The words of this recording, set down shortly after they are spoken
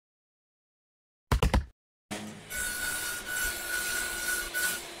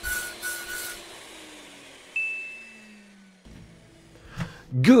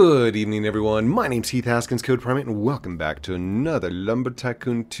Good evening, everyone. My name's Heath, Haskins, Code Primate, and welcome back to another Lumber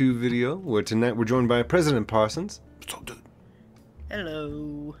Tycoon 2 video, where tonight we're joined by President Parsons.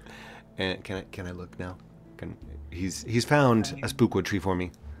 Hello. And can I look now? He's found a spookwood tree for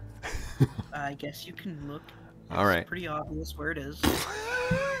me. I guess you can look. It's All right. pretty obvious where it is.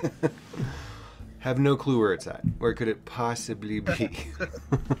 Have no clue where it's at. Where could it possibly be?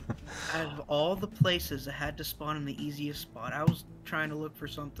 Out of all the places that had to spawn in the easiest spot, I was trying to look for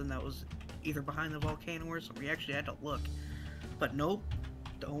something that was either behind the volcano or something. We actually had to look. But nope.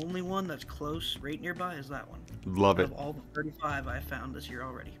 The only one that's close, right nearby, is that one. Love it. Of all the 35 I found this year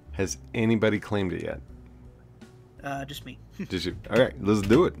already. Has anybody claimed it yet? Just me. Did you? All right, let's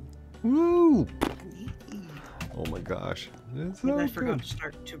do it. Woo! Oh my gosh. It's so I good. forgot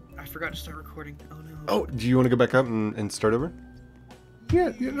to start recording. Oh no. Oh, do you want to go back up and start over?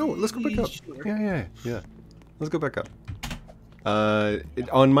 Yeah, no, let's go back up. Sure. Yeah. Let's go back up.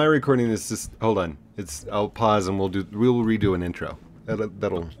 On my recording, it's just, hold on. I'll pause and we'll redo an intro.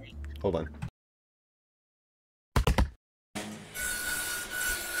 That'll, hold on.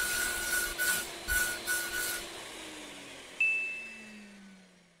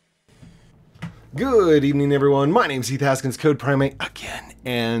 Good evening, everyone. My name's Heath Haskins, Code Primate again,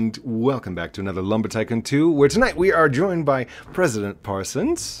 and welcome back to another Lumber Tycoon 2, where tonight we are joined by President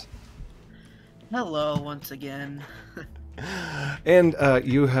Parsons. Hello once again. And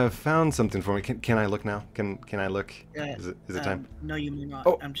you have found something for me. Can I look now? Can I look? Is it time? No, you may not.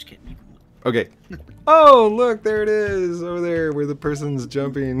 Oh. I'm just kidding. You can look. Okay. Oh, look, there it is over there where the person's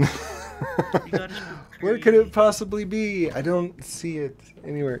jumping. You got a Where could it possibly be? I don't see it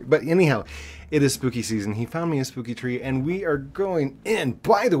anywhere. But anyhow, it is spooky season. He found me a spooky tree, and we are going in.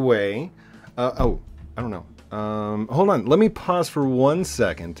 By the way, oh, I don't know. Hold on. Let me pause for 1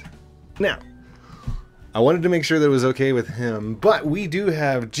 second. Now, I wanted to make sure that it was okay with him, but we do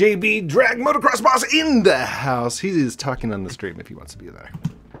have JB Drag Motocross Boss in the house. He is talking on the stream if he wants to be there.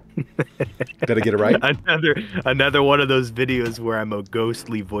 Did I get it right? Another one of those videos where I'm a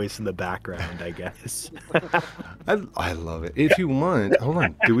ghostly voice in the background, I guess. I love it. If you want, hold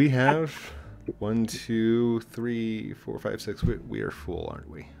on. Do we have 1, 2, 3, 4, 5, 6? We are full, aren't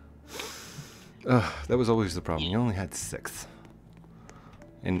we? That was always the problem. You only had 6.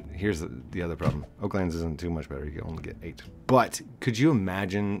 And here's the other problem. Oaklands isn't too much better. You can only get 8. But could you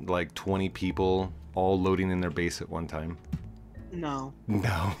imagine like 20 people all loading in their base at one time? No.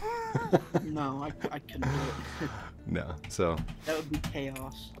 No. No, I couldn't do it. No. So That would be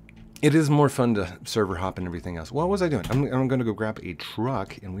chaos. it is more fun to server hop and everything else. What was I doing? I'm going to go grab a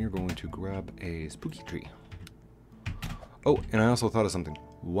truck, and we are going to grab a spooky tree. Oh, and I also thought of something.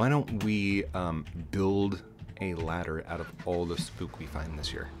 Why don't we build a ladder out of all the spook we find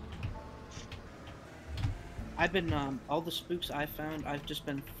this year? I've been all the spooks I found, I've just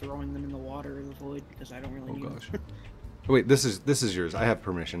been throwing them in the water or the void because I don't really need Gosh. them. Wait, this is yours. I have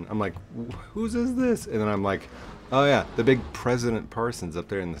permission. I'm like, whose is this? And then I'm like, oh yeah, the big President Parsons up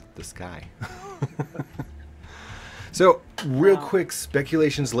there in the sky. So, real quick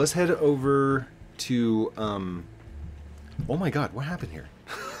speculations. Let's head over to, oh my god, what happened here?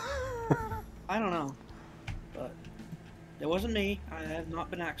 I don't know. But it wasn't me. I have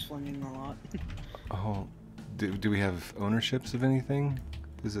not been axe flinging a lot. Oh, do we have ownerships of anything?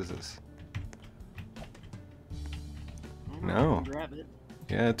 Whose is this? No. Grab it.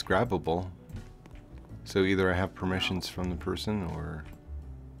 Yeah, it's grabbable. So either I have permissions from the person or...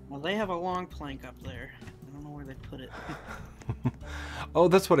 Well, they have a long plank up there. I don't know where they put it. Oh,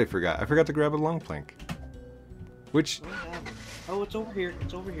 that's what I forgot. I forgot to grab a long plank. Which... Oh, it's over here.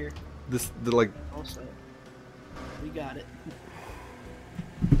 It's over here. like... Also, we got it.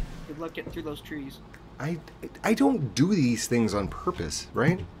 Good luck getting through those trees. I don't do these things on purpose,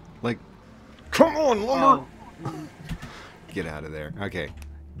 right? Like, come on, lumber! Oh. Get out of there. Okay.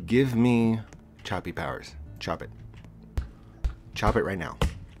 Give me choppy powers. Chop it. Chop it right now.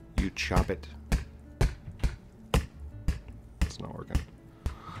 You chop it. It's not working.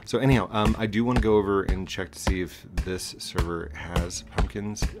 So anyhow, I do want to go over and check to see if this server has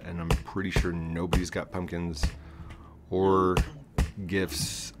pumpkins, and I'm pretty sure nobody's got pumpkins or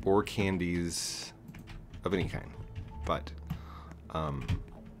gifts or candies of any kind. But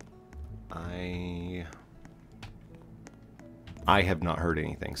I have not heard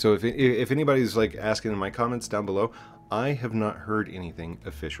anything. So if anybody's like asking in my comments down below, I have not heard anything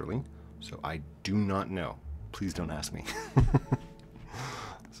officially, so I do not know. Please don't ask me.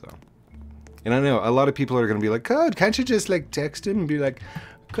 So, and I know a lot of people are going to be like, "God, can't you just like text him and be like,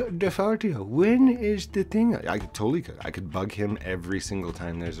 Defaultio, when is the thing?" I totally could. I could bug him every single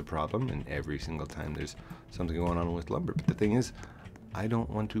time there's a problem and every single time there's something going on with lumber. But the thing is, I don't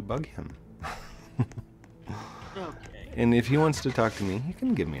want to bug him. Okay. And if he wants to talk to me, he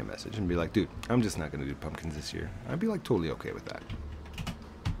can give me a message and be like, dude, I'm just not going to do pumpkins this year. I'd be like totally okay with that.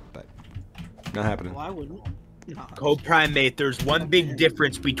 But not happening. Well, I wouldn't. No, Co-primate, there's one big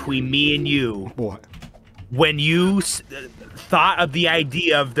difference between me and you. What? When you thought of the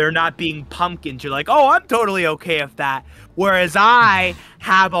idea of there not being pumpkins, you're like, oh, I'm totally okay with that. Whereas I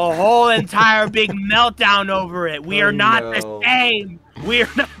have a whole entire big meltdown over it. We are not the same. We are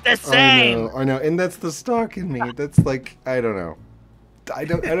not the same. I know. And that's the stock in me. That's like, I don't know. I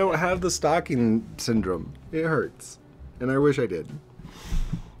don't have the stalking syndrome. It hurts. And I wish I did.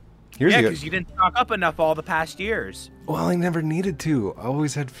 Yeah, because you didn't stock up enough all the past years. Well, I never needed to. I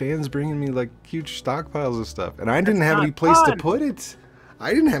always had fans bringing me like huge stockpiles of stuff, and I didn't have any place to put it.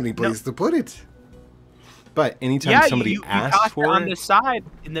 I didn't have any place to put it. But anytime somebody asked for it, on the side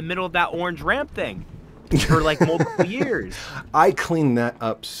in the middle of that orange ramp thing for like multiple years. I cleaned that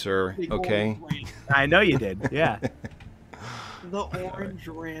up, sir. Okay. I know you did. Yeah. The orange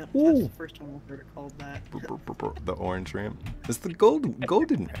ramp. That's the first time I've heard it called that. The orange ramp. It's the golden ramp.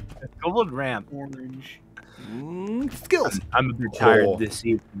 The gold ramp. Orange. Skills. I'm a bit tired this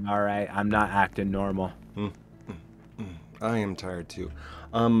evening. All right, I'm not acting normal. I am tired too.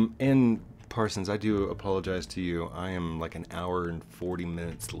 And Parsons, I do apologize to you. I am like an hour and 40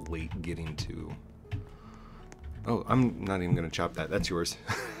 minutes late getting to. Oh, I'm not even gonna chop that. That's yours.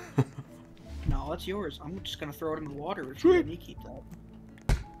 No, that's yours. I'm just gonna throw it in the water if you let me keep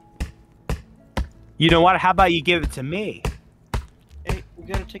that. You know what? How about you give it to me? Hey, we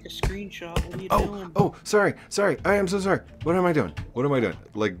gotta take a screenshot. What are you doing? Oh, sorry. I am so sorry. What am I doing?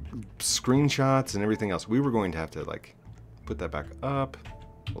 Like, screenshots and everything else. We were going to have to, like, put that back up.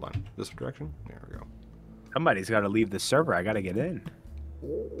 Hold on. This direction? There we go. Somebody's got to leave the server. I got to get in.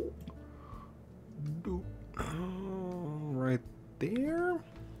 Right there.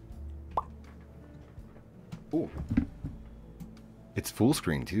 Oh. It's full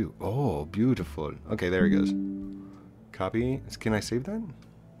screen, too. Oh, beautiful. Okay, there he goes. Copy. Can I save that?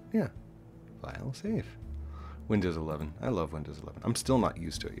 Yeah. File save. Windows 11. I love Windows 11. I'm still not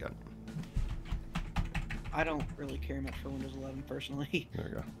used to it yet. I don't really care much for Windows 11 personally. There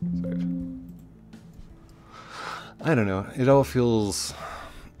we go. Save. I don't know. It all feels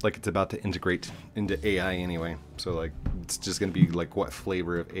like it's about to integrate into AI anyway. So, like, it's just going to be like, what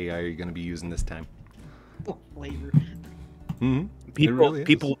flavor of AI are you going to be using this time? What flavor?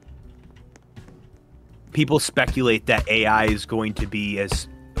 People speculate that AI is going to be as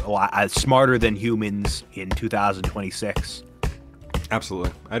smarter than humans in 2026.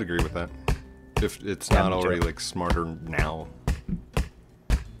 Absolutely. I'd agree with that. If it's not already like smarter now.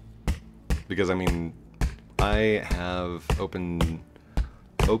 Because I mean, I have open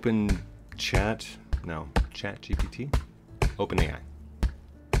chat GPT, OpenAI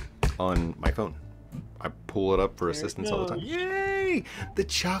on my phone. I pull it up for assistance all the time. Yay! The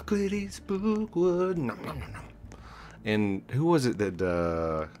chocolatey Spookwood. Nom, nom, nom, nom. And who was it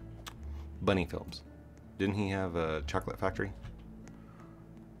that Bunny Films? Didn't he have a chocolate factory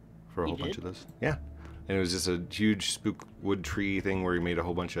for a whole bunch of those? Yeah. And it was just a huge Spookwood tree thing where he made a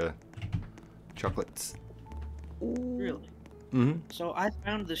whole bunch of chocolates. Really? Mm-hmm. So I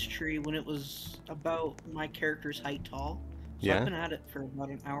found this tree when it was about my character's height tall. So Yeah. I've been at it for about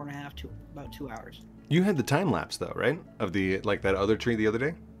an hour and a half to about 2 hours. You had the time lapse though, right? Of the like that other tree the other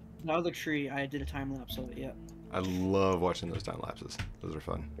day? The other tree, I did a time lapse of it, yeah. I love watching those time lapses. Those are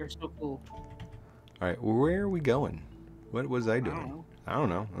fun. They're so cool. All right, where are we going? What was I doing? I don't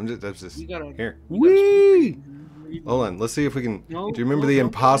know. That's just You gotta, here. you Whee! gotta Hold on. Let's see if we can. No, do you remember no, the don't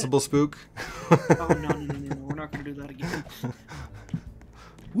impossible spook? Oh, no. We're not gonna do that again.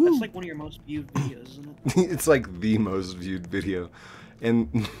 That's like one of your most viewed videos, isn't it? It's like the most viewed video,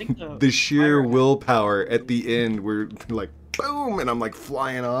 and think the sheer willpower at the end, we're like boom, and I'm like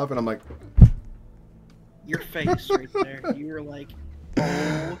flying off, and I'm like, Your face right there. You were like,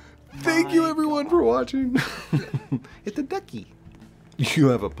 oh. thank you everyone for watching. It's a ducky. You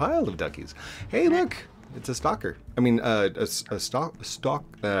have a pile of duckies. Hey, look, it's a stalker. I mean, a stocking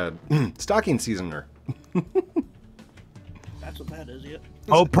seasoner. That's what that is, yeah.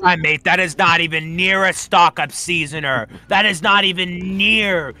 Oh, Primate, that is not even near a stock-up seasoner. That is not even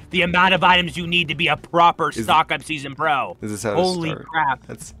near the amount of items you need to be a proper stock-up season pro. Is this how Holy to start? crap.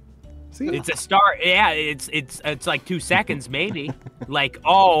 That's. See? It's a start. Yeah, it's like 2 seconds maybe. Like,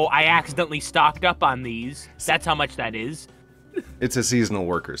 oh, I accidentally stocked up on these. That's how much that is. It's a seasonal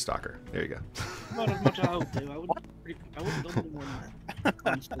worker stalker. There you go. Not as much as I would do. I wouldn't do more than that.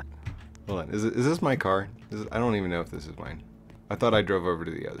 Honestly. Hold on. Is this my car? I don't even know if this is mine. I thought I drove over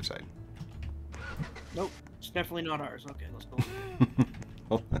to the other side. Nope. It's definitely not ours. Okay, let's go.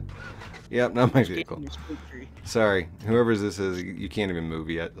 Hold on. Yep, not my Escape vehicle. from the spook tree. Sorry, whoever this is, you can't even move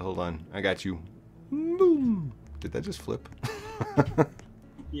yet. Hold on, I got you. Boom. Did that just flip?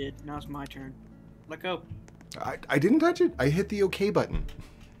 Yeah, now it's my turn. Let go. I didn't touch it. I hit the OK button.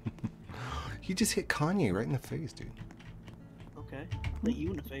 You just hit Kanye right in the face, dude. Okay. I'll hit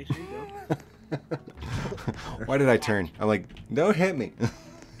you in the face. Here you go. Why did I turn? I'm like, don't hit me.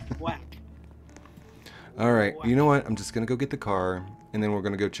 Whack. All right, you know what? I'm just gonna go get the car, and then we're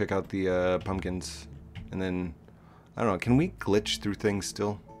gonna go check out the pumpkins, and then I don't know. Can we glitch through things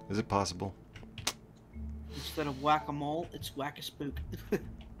still? Is it possible? Instead of whack-a-mole, it's whack-a-spook.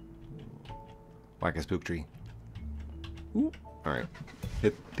 Whack a spook tree. Ooh. All right,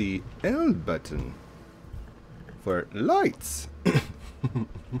 hit the L button for lights.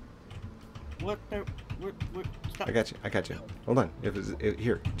 What the? What? Stop. I got you. I got you. Hold on.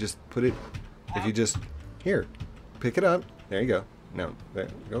 Here, just put it. If you just here, pick it up. There you go. No, there.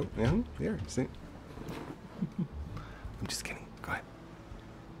 Go. There. See. I'm just kidding. Go ahead.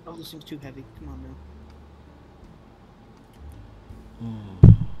 Oh, this thing's too heavy. Come on now.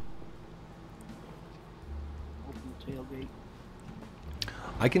 Open the tailgate.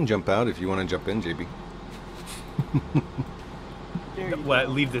 I can jump out if you want to jump in, JB. There you What?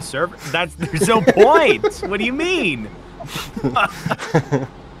 go. Leave the server? There's no point. What do you mean?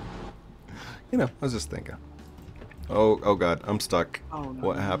 You know, I was just thinking. Oh God, I'm stuck. Oh, no,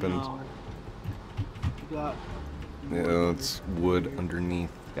 What happened? No. You got. Yeah, it's wood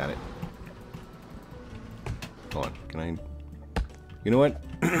underneath. Got it. Hold on. Can I? You know what?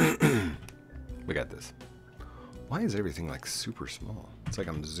 We got this. Why is everything like super small? It's like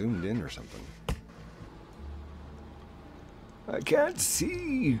I'm zoomed in or something. I can't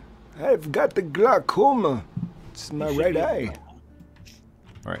see. I've got the glaucoma. It's my right eye.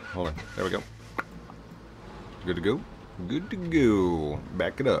 All right, hold on. There we go. Good to go. Good to go.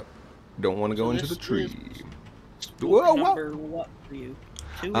 Back it up. Don't want to go So into the this tree. is Whoa, Number what for you?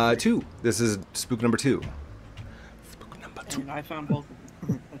 Two. or three? 2. This is spook number 2. Spook number 2. And I found both of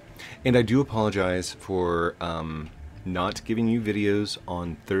them. And I do apologize for not giving you videos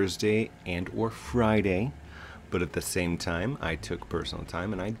on Thursday and or Friday, but at the same time, I took personal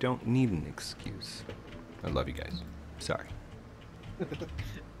time and I don't need an excuse. I love you guys. Sorry.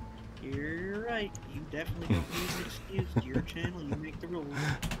 You're right. You definitely don't need an excuse. It's your channel. You make the rules.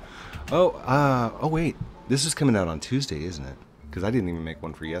 Oh wait, this is coming out on Tuesday, isn't it? Because I didn't even make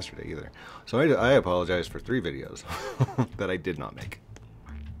one for yesterday either. So I apologize for 3 videos that I did not make.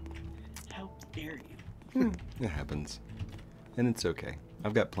 How dare you? It happens, and it's okay.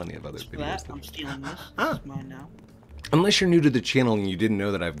 I've got plenty of other For videos. that, I'm stealing this. This Ah. is mine now. Unless you're new to the channel and you didn't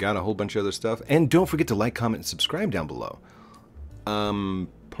know that I've got a whole bunch of other stuff, and don't forget to like, comment, and subscribe down below.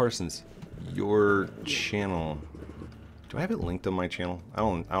 Parsons, your channel. Do I have it linked on my channel? I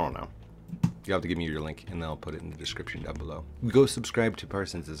don't know. You have to give me your link, and I'll put it in the description down below. Go subscribe to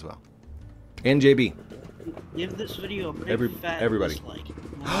Parsons as well, and JB. Give this video a big fat everybody. dislike.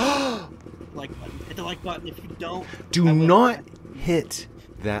 Like button. Hit the like button. If you don't, Do I will- not hit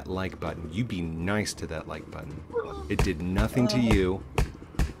that like button. You be nice to that like button. It did nothing to you.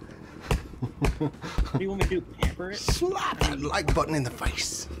 What do you want me to do? Pamper it? Slap that like button in the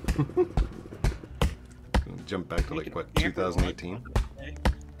face. Jump back to like what, 2018? Okay.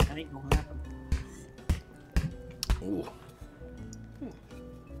 That ain't gonna happen. Ooh.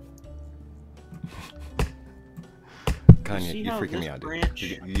 Kanye, see you're how freaking me this out, dude. branch-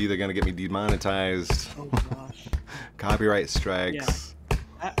 You're either gonna get me demonetized, Oh gosh. copyright strikes.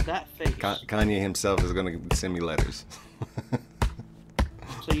 That face. Kanye himself is gonna send me letters.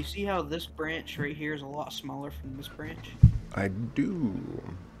 So you see how this branch right here is a lot smaller from this branch? I do.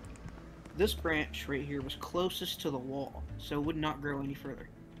 This branch right here was closest to the wall, so it would not grow any further.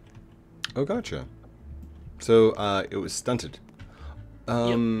 Oh, gotcha. So it was stunted.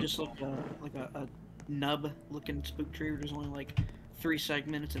 Yep, just like a nub-looking spook tree where there's only like 3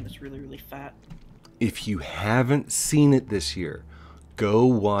 segments and it's really, really fat. If you haven't seen it this year, go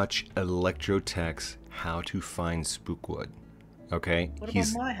watch Electrotech's How to Find Spookwood. Okay? What about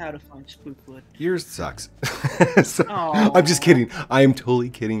my how to find spookwood? Yours sucks. So- Aw. I'm just kidding. I am totally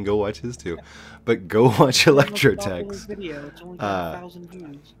kidding. Go watch his too. But go watch Electrotech's. Video. It's only got 1,000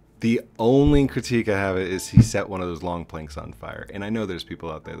 views. The only critique I have is he set one of those long planks on fire. And I know there's people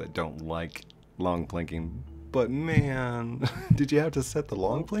out there that don't like long planking, but man, did you have to set the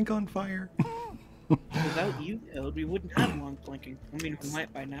long plank on fire? Without you, code, we wouldn't have long blinking. I mean, we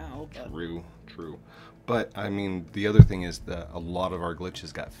might by now, but True. But I mean, the other thing is that a lot of our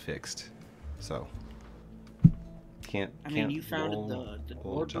glitches got fixed, so can't. I mean, can't you founded wall- the wall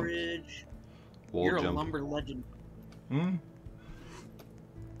door jump. bridge. Wall You're a jump. lumber legend. Hmm?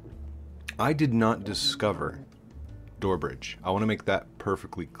 I did not discover Doorbridge. I want to make that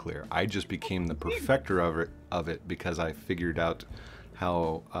perfectly clear. I just became the perfecter of it because I figured out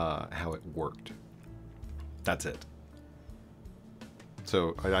how it worked. That's it.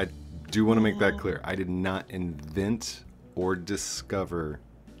 So I do want to make that clear. I did not invent or discover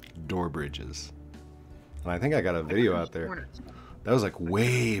door bridges. And I think I got a video out there. That was like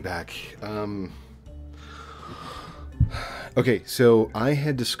way back. Okay, so I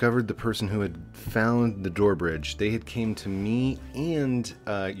had discovered the person who had found the door bridge. They had came to me and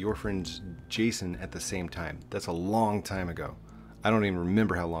your friend Jason at the same time. That's a long time ago. I don't even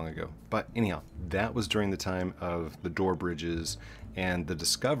remember how long ago. But anyhow, that was during the time of the door bridges and the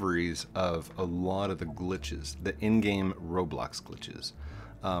discoveries of a lot of the glitches, the in-game Roblox glitches.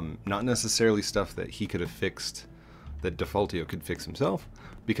 Not necessarily stuff that he could have fixed, that Defaultio could fix himself,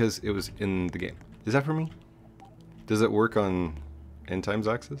 because it was in the game. Is that for me? Does it work on end times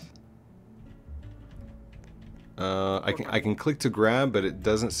axis? I can click to grab, but it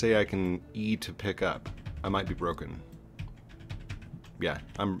doesn't say I can E to pick up. I might be broken. Yeah,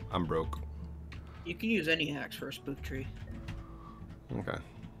 I'm broke. You can use any axe for a spook tree. Okay.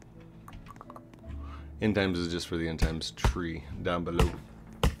 End times is just for the end times tree down below.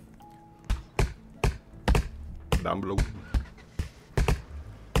 Down below.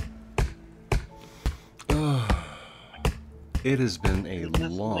 It has been a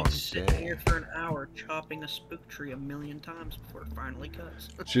long day. Here for an hour chopping a spook tree 1,000,000 times before it finally cuts.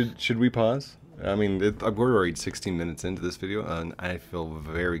 Should we pause? I mean, we're already 16 minutes into this video, and I feel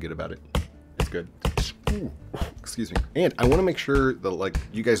very good about it. It's good. Ooh, excuse me. And I want to make sure that, like,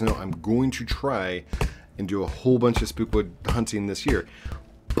 you guys know I'm going to try and do a whole bunch of spookwood hunting this year.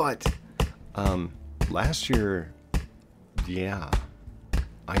 But last year, yeah,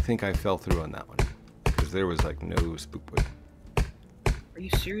 I think I fell through on that one because there was like no spookwood. Are you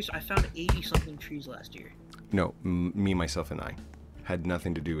serious? I found 80-something trees last year. No, me, myself, and I had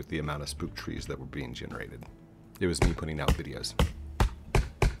nothing to do with the amount of spook trees that were being generated. It was me putting out videos.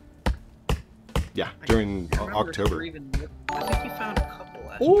 Yeah, during October. I think you found a couple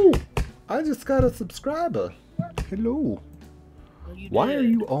last year. I just got a subscriber. Hello. Well, why are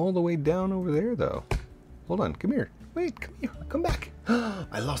you all the way down over there, though? Hold on, come here. Wait, come here. Come back.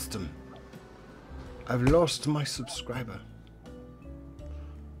 I lost him. I've lost my subscriber.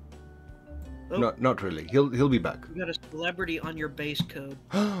 Oh. Not really. He'll be back. You got a celebrity on your base code.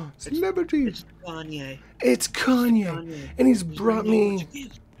 Celebrity. It's Kanye. It's Kanye. And he's brought me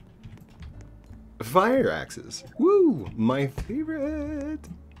fire axes. Woo! My favorite.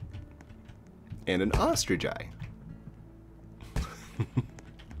 And an ostrich eye.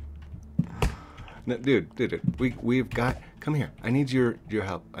 No, dude, we've got. Come here. I need your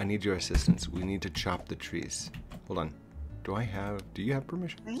help. I need your assistance. We need to chop the trees. Hold on. Do you have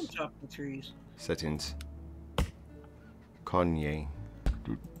permission? I can chop the trees. Settings. Kanye.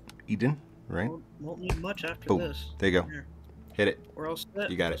 Eden, right? Won't need much after this. There you go. Here. Hit it. We're all set.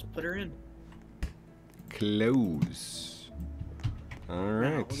 You got Just put her in. Close. All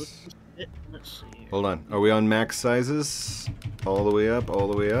right. Now, let's see. Hold on. Are we on max sizes? All the way up, all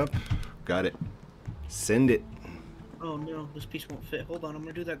the way up. Got it. Send it. Oh no, this piece won't fit. Hold on, I'm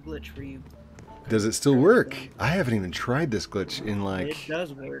gonna do that glitch for you. Does it still work? I haven't even tried this glitch in like... It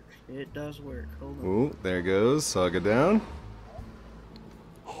does work. It does work. Hold on. Ooh, there it goes. Saga down.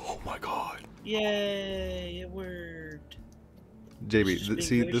 Oh my god. Yay, it worked. JB,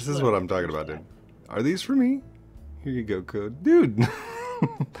 see, this is what I'm talking about, dude. Are these for me? Here you go, code. Dude.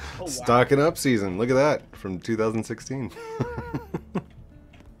 Oh, wow. Stocking up season. Look at that. From 2016.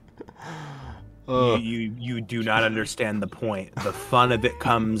 You do not understand the point. The fun of it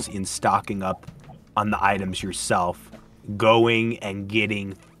comes in stocking up on the items yourself, going and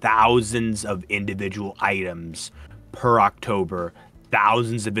getting thousands of individual items per October,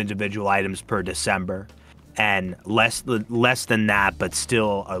 thousands of individual items per December, and less than that, but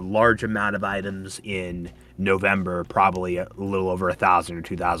still a large amount of items in November, probably a little over 1,000 or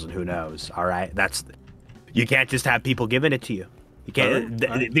 2,000, who knows? All right, you can't just have people giving it to you. You can't.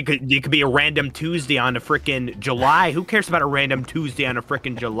 It could be a random Tuesday on a frickin' July. Who cares about a random Tuesday on a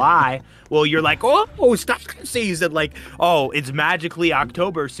frickin' July? Well, you're like, oh, stocking season. Like, oh, it's magically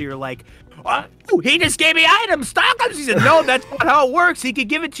October, so you're like, oh, he just gave me items. Stocking season. No, that's not how it works. He could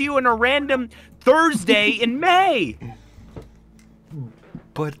give it to you on a random Thursday in May.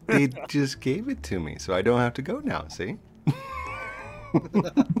 But they just gave it to me, so I don't have to go now. See?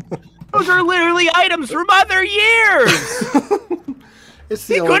 Those are literally items from other years. It's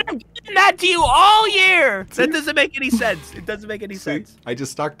he could have given that to you all year. That doesn't make any sense. It doesn't make any sense. I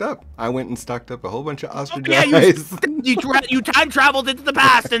just stocked up. I went and stocked up a whole bunch of ostrich Yeah, eyes. you time traveled into the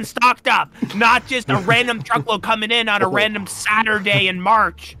past and stocked up, not just a random truckload coming in on a random Saturday in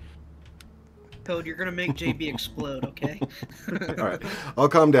March. Code, you're gonna make JB explode, okay? All right, I'll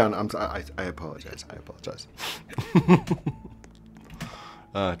calm down. I apologize. I apologize.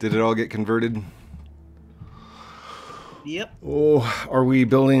 Did it all get converted? Yep. Oh, are we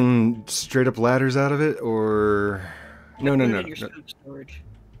building straight up ladders out of it, or no? Put it in your Spook storage.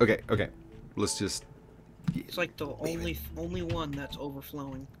 Okay. Let's just. It's like the only one that's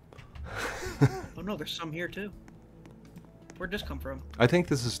overflowing. Oh no, there's some here too. Where'd this come from? I think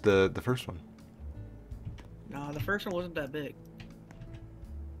this is the first one. No, the first one wasn't that big.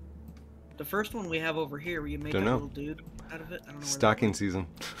 The first one we have over here, where you make Don't that know. little dude out of it. I don't know. Stocking season.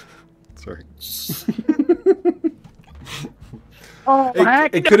 Sorry. Oh,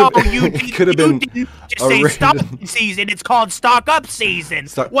 heck it no! could have been You just say stocking season. It's called stock up season.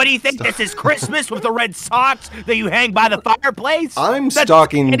 What do you think? This is Christmas with the red socks that you hang by the fireplace? I'm That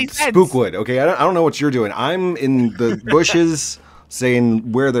stalking doesn't make any sense. Spookwood. Okay, I don't know what you're doing. I'm in the bushes,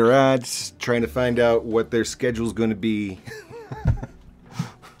 saying where they're at, trying to find out what their schedule's going to be.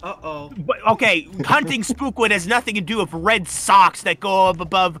 Uh-oh. But, okay, hunting Spookwood has nothing to do with red socks that go up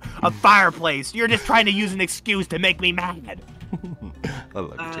above a fireplace. You're just trying to use an excuse to make me mad. I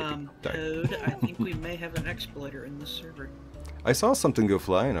love you, JP. Sorry. Code, I think we may have an exploiter in this server. I saw something go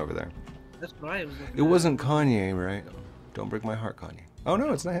flying over there. That's what I was looking It wasn't Kanye, right? Don't break my heart, Kanye. Oh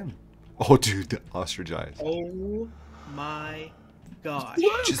no, it's not him. Oh, dude, the ostrich eyes. Oh my gosh.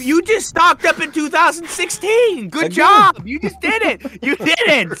 You just stocked up in 2016. Good job. You just did it. You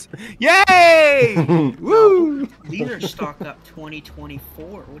didn't. Yay! Woo! These are stocked up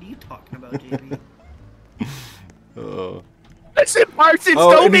 2024. What are you talking about, JB? Listen, Parsons,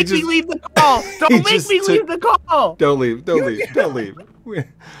 Oh, don't and he make me just- leave the call. he Don't make just me took- leave the call. Don't leave. Don't leave. Don't leave.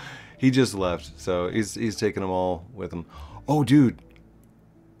 He just left, so he's taking them all with him. Oh, dude,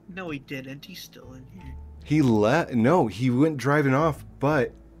 No, he didn't. He's still in here. he left. No, he went driving off,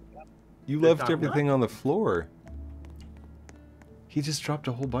 but you Did left not everything on the floor. He just dropped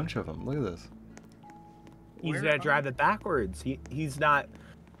a whole bunch of them. Look at this. He's Where gonna are drive it backwards. He's not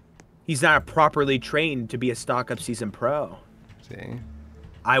properly trained to be a stock up season pro. See?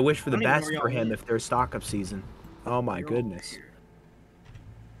 I wish for the I don't even know best where for y'all him live. if there's stock up season. Oh my You're goodness. over here.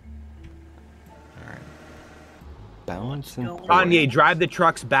 Balance and What's going poise. Kanye, drive the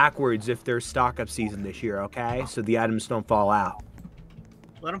trucks backwards if there's stock up season this year, okay? So the items don't fall out.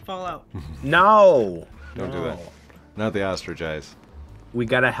 Let him fall out. No. Don't do that. Not the ostrich eyes. We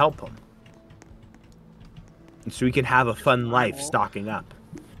gotta help him. So we can have a fun life stocking up.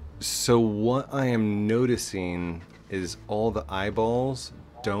 So what I am noticing is all the eyeballs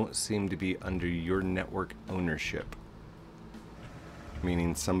don't seem to be under your network ownership.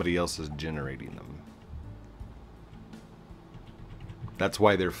 Meaning somebody else is generating them. That's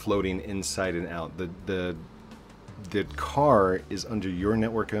why they're floating inside and out. The car is under your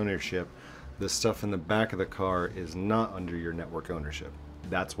network ownership. The stuff in the back of the car is not under your network ownership.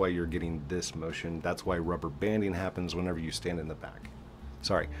 That's why you're getting this motion. That's why rubber banding happens whenever you stand in the back.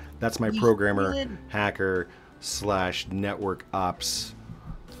 Sorry, that's my programmer, hacker, / network ops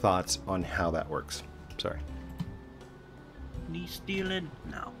thoughts on how that works. Sorry. He's stealing?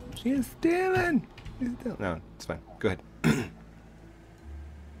 No. He's stealing. No, it's fine. Go ahead.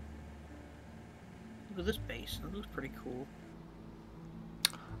 Look at this base. That looks pretty cool.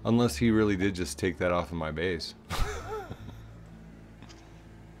 Unless he really did just take that off of my base.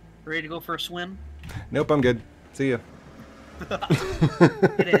 Ready to go for a swim? Nope, I'm good. See ya.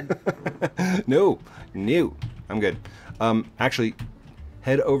 Get in. No, I'm good. Actually,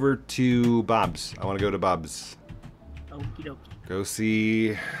 head over to Bob's. I want to go to Bob's. Okie dokie. Go see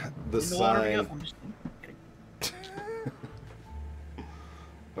the In the water, sign. I'm just kidding.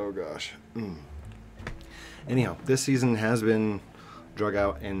 Oh gosh. Anyhow, this season has been drug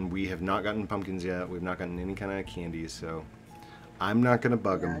out, and we have not gotten pumpkins yet. We've not gotten any kind of candies, so I'm not gonna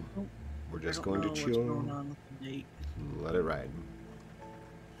bug them. We're just going to What's chill. going on with the date. Let it ride.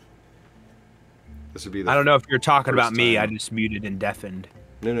 This would be the I don't know if you're talking first about me. I time. just muted and deafened.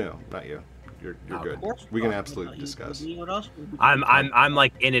 No, not you. You're Oh, good. Of course We we're can talking absolutely about you. discuss. What else would we I'm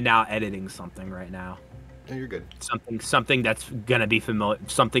like in and out editing something right now. No, you're good. Something that's gonna be familiar.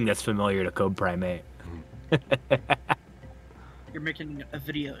 Something that's familiar to Code Primate. You're making a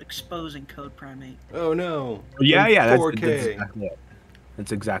video exposing Code Primate. Oh no. Yeah, In yeah. That's 4K. exactly it.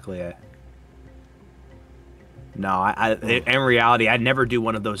 That's exactly it. No, in reality, I'd never do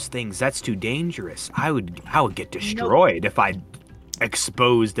one of those things. That's too dangerous. I would get destroyed if I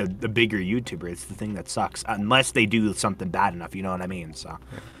expose the bigger YouTuber. It's the thing that sucks. Unless they do something bad enough, you know what I mean? So.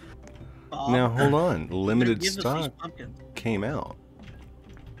 Now hold on, limited give us these stock pumpkins. came out.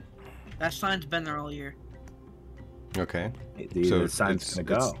 That sign's been there all year. Okay. The sign's gonna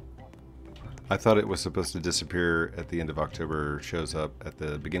go. I thought it was supposed to disappear at the end of October, shows up at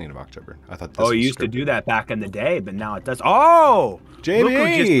the beginning of October. I thought this Oh, was you used to scripted. do that back in the day, but now it does. Oh! JB! Look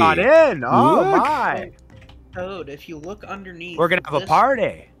who just got in! Oh, Look. my! Code, if you look underneath, We're gonna have a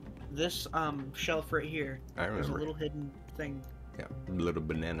party. This shelf right here. I There's a remember. little hidden thing. Yeah, little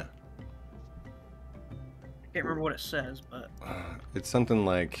banana. Can't remember what it says, but It's something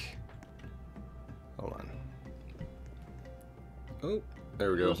like. Hold on. Oh,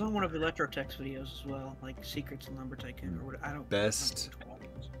 there we it go. was on one of Electrotech's videos as well, like Secrets in Lumber Tycoon or what. I don't. Best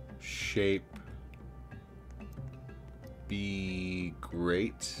shape be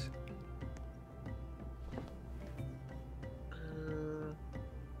great.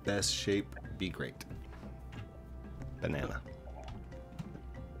 Best shape be great. Banana.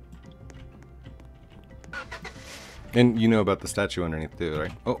 And you know about the statue underneath too,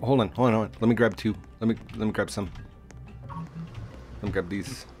 right? Oh, hold on. Let me grab two. Let me grab some. Let me grab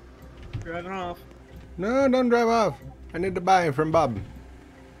these. Driving off. No, don't drive off. I need to buy from Bob.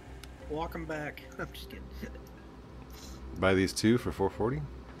 Walking back. I'm just kidding. Buy these two for $4.40?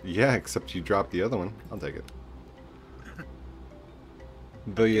 Yeah, except you dropped the other one. I'll take it.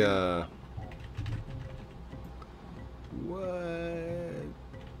 What?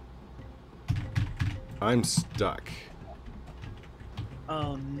 I'm stuck.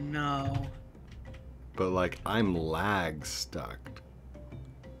 Oh no. But like, I'm lag stuck.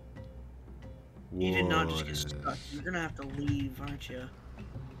 You did not just get stuck. You're gonna have to leave, aren't you?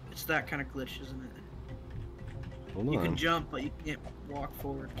 It's that kind of glitch, isn't it? Hold You on. can jump, but you can't walk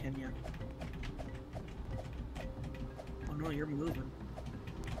forward, can you? Oh no, you're moving.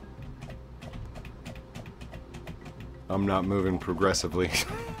 I'm not moving progressively.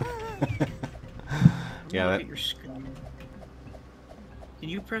 Yeah, Look that. at your screen. Can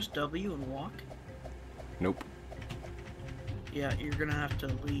you press W and walk? Nope. Yeah, you're gonna have to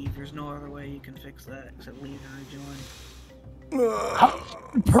leave. There's no other way you can fix that except leave and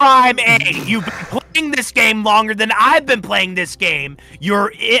rejoin. Prime A, you've been playing this game longer than I've been playing this game.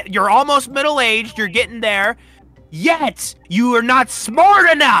 You're almost middle-aged, you're getting there, yet you are not smart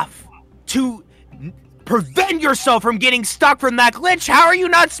enough to prevent yourself from getting stuck from that glitch. How are you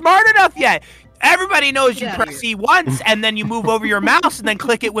not smart enough yet? Everybody knows you Get press outta C once and then you move over your mouse and then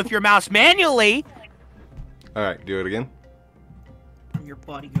click it with your mouse manually. Alright, do it again. I'm your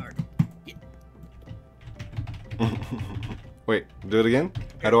bodyguard. Wait, do it again?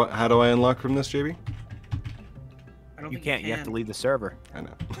 How do I unlock from this, JB? I don't You think can't, you have to leave the server. I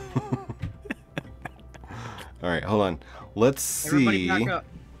know. Alright, hold on. Let's Everybody see. back up.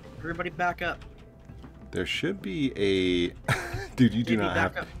 Everybody back up. There should be a dude, you do Maybe not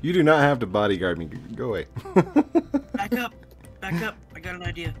back have up. you do not have to bodyguard me. Go away. Back up. Back up. I got an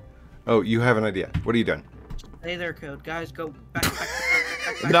idea. Oh, you have an idea. What are you doing? Stay there, Code. Guys, go back.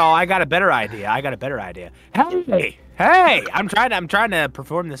 No, I got a better idea. Hey, I'm trying to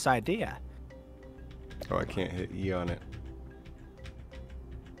perform this idea. Oh, I can't hit E on it.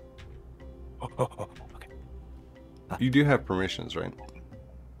 Okay. You do have permissions, right?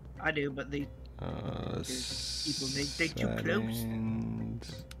 I do, but they too close.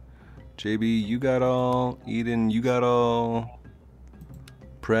 Settings. JB, you got all. Eden, you got all.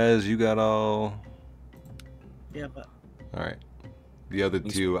 Prez, you got all. Yeah, but All right. The other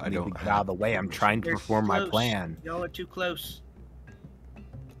two, I Need don't to get out of the way. I'm trying to they're perform my close. plan. Y'all are too close.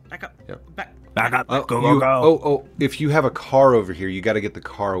 Back up. Yep. Back. Back up. Oh, Go. Oh, if you have a car over here, you got to get the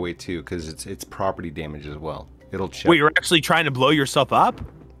car away too, because it's property damage as well. It'll check. Wait, you're actually trying to blow yourself up?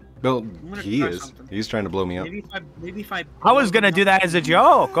 Well, gonna he try is. something. He's trying to blow me up. Maybe if I. I was gonna do that as a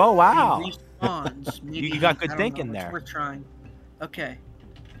joke. Oh wow. Respawns, maybe, You got good I don't thinking know, it's there. worth trying. Okay.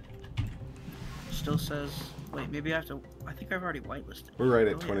 Still says. Wait, maybe I have to. I think I've already whitelisted. We're right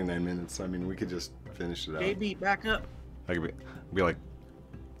at Oh, yeah. 29 minutes. I mean, we could just finish it out. JB, back up. I could be like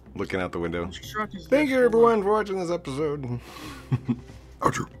looking out the window. Which truck is Thank this? you, everyone, for watching this episode.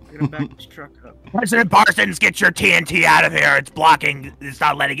 Outro. We're gonna back this truck up. President Parsons, get your TNT out of here. It's blocking. It's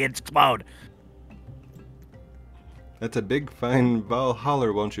not letting it explode. That's a big, fine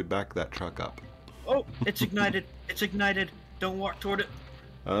Valhalla. Won't you back that truck up? Oh, it's ignited. It's ignited. Don't walk toward it.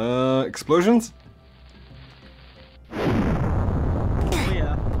 Explosions? Oh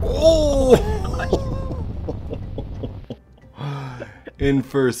yeah. Oh! In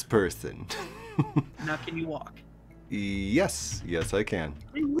first person. Now can you walk? Yes, I can.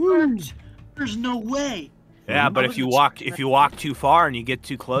 It worked. There's no way. Yeah, but I if you wasn't walk too far and you get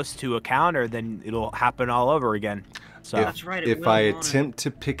too close to a counter, then it'll happen all over again. So That's right. It If will I monitor. attempt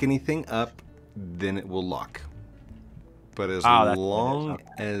to pick anything up, then it will lock. But as Oh, that's what it is, long okay.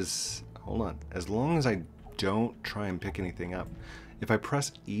 as as long as I don't try and pick anything up, if I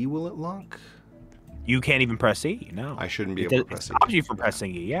press E, will it lock? you can't even press E. No, I shouldn't be it, able to it press E. stops you from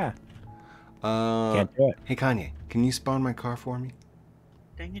pressing E. Yeah, can't do it. Hey Kanye, can you spawn my car for me?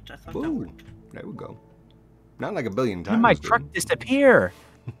 Dang it! I thought that Ooh, worked. there we go. Not like a billion Did times. my dude. truck disappear?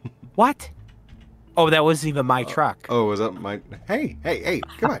 What? Oh, that wasn't even my truck. Oh, was that my? Hey,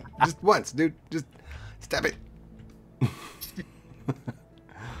 come on, just once, dude. Just step it.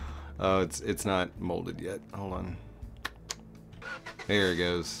 Oh, it's not molded yet. Hold on. There it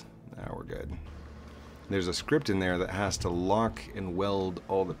goes. Now we're good. There's a script in there that has to lock and weld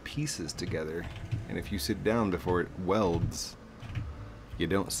all the pieces together. And if you sit down before it welds, you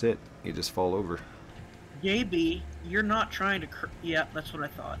don't sit. You just fall over. JB, you're not trying to. Yeah, that's what I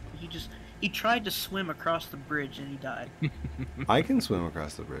thought. He tried to swim across the bridge and he died. I can swim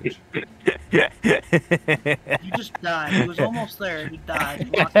across the bridge. You just died. He was almost there. He died.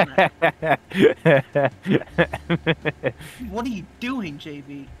 He lost an eye. What are you doing,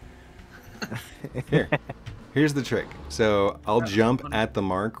 JB? Here's the trick. So I'll That's jump funny. at the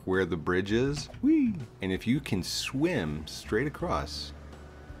mark where the bridge is. Whee! And if you can swim straight across,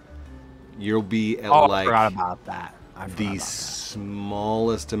 you'll be at Oh, I like forgot about that. I forgot the about that.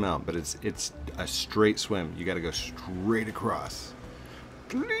 smallest amount, but it's a straight swim. You got to go straight across.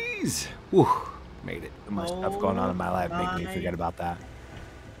 Please. Whew, made it. Too much stuff going on in my life making me my- forget about that.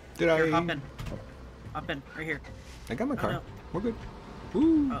 Did Here, I? hop in. Hop in, right here. I got my car. no. We're good.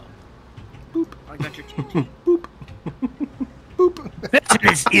 Ooh. Oh, Boop. I got your TNT. Boop. Boop.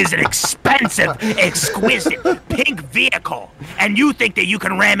 This is an expensive, exquisite pink vehicle, and you think that you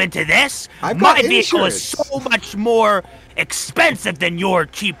can ram into this? I've got My vehicle is insurance. so much more expensive than your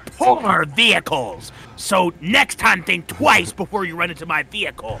cheap poor vehicles. So next time, think twice before you run into my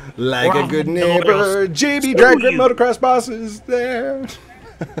vehicle. Like or a I'll good have the lawyers neighbor, JB sue Drag Grip you. Motocross Boss is there.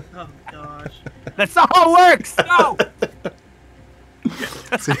 Oh gosh. That's not how it works. No,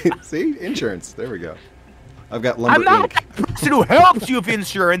 see, insurance. There we go. I've got I'm Lumber not Inc. the person who helps you with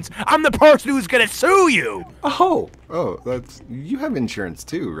insurance. I'm the person who's gonna sue you. Oh, that's you have insurance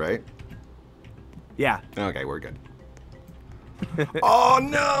too, right? Yeah. Okay, we're good. Oh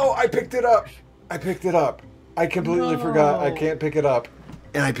no, I picked it up. I completely forgot. I No. can't pick it up,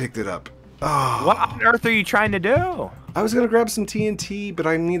 and I picked it up. Oh. What on earth are you trying to do? I was gonna grab some TNT, but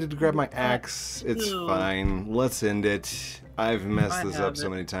I needed to grab my axe. It's Ew. fine. Let's end it. I've messed I this have up so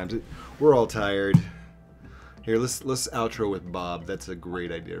it. many times. We're all tired. Here, let's outro with Bob. That's a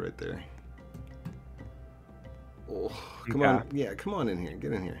great idea right there. Oh, come on. Yeah, come on in here.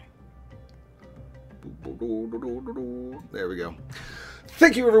 Get in here. There we go.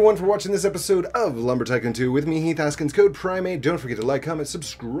 Thank you everyone for watching this episode of Lumber Tycoon 2 with me, Heath Haskins, code Primate. Don't forget to like, comment,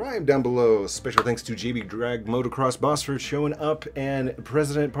 subscribe down below. Special thanks to JB Drag Motocross Boss for showing up and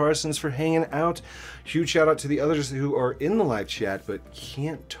President Parsons for hanging out. Huge shout out to the others who are in the live chat but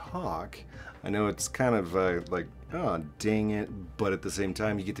can't talk. I know it's kind of like, oh, dang it, but at the same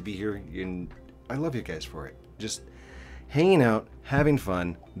time, you get to be here, and I love you guys for it. Just hanging out, having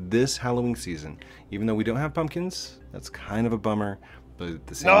fun this Halloween season. Even though we don't have pumpkins, that's kind of a bummer, but at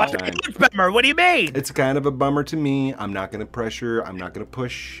the same No, time, it's bummer. What do you mean? it's kind of a bummer to me. I'm not going to pressure, I'm not going to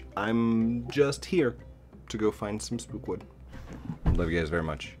push. I'm just here to go find some spookwood. Love you guys very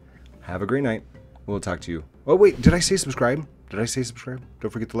much. Have a great night. We'll talk to you. Oh, wait, did I say subscribe? Did I say subscribe? Don't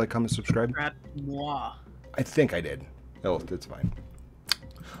forget to like, comment, subscribe. Grab moi. I think I did. Oh, that's fine.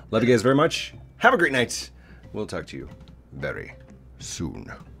 Love you guys very much. Have a great night. We'll talk to you very soon.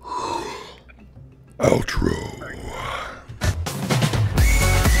 Outro.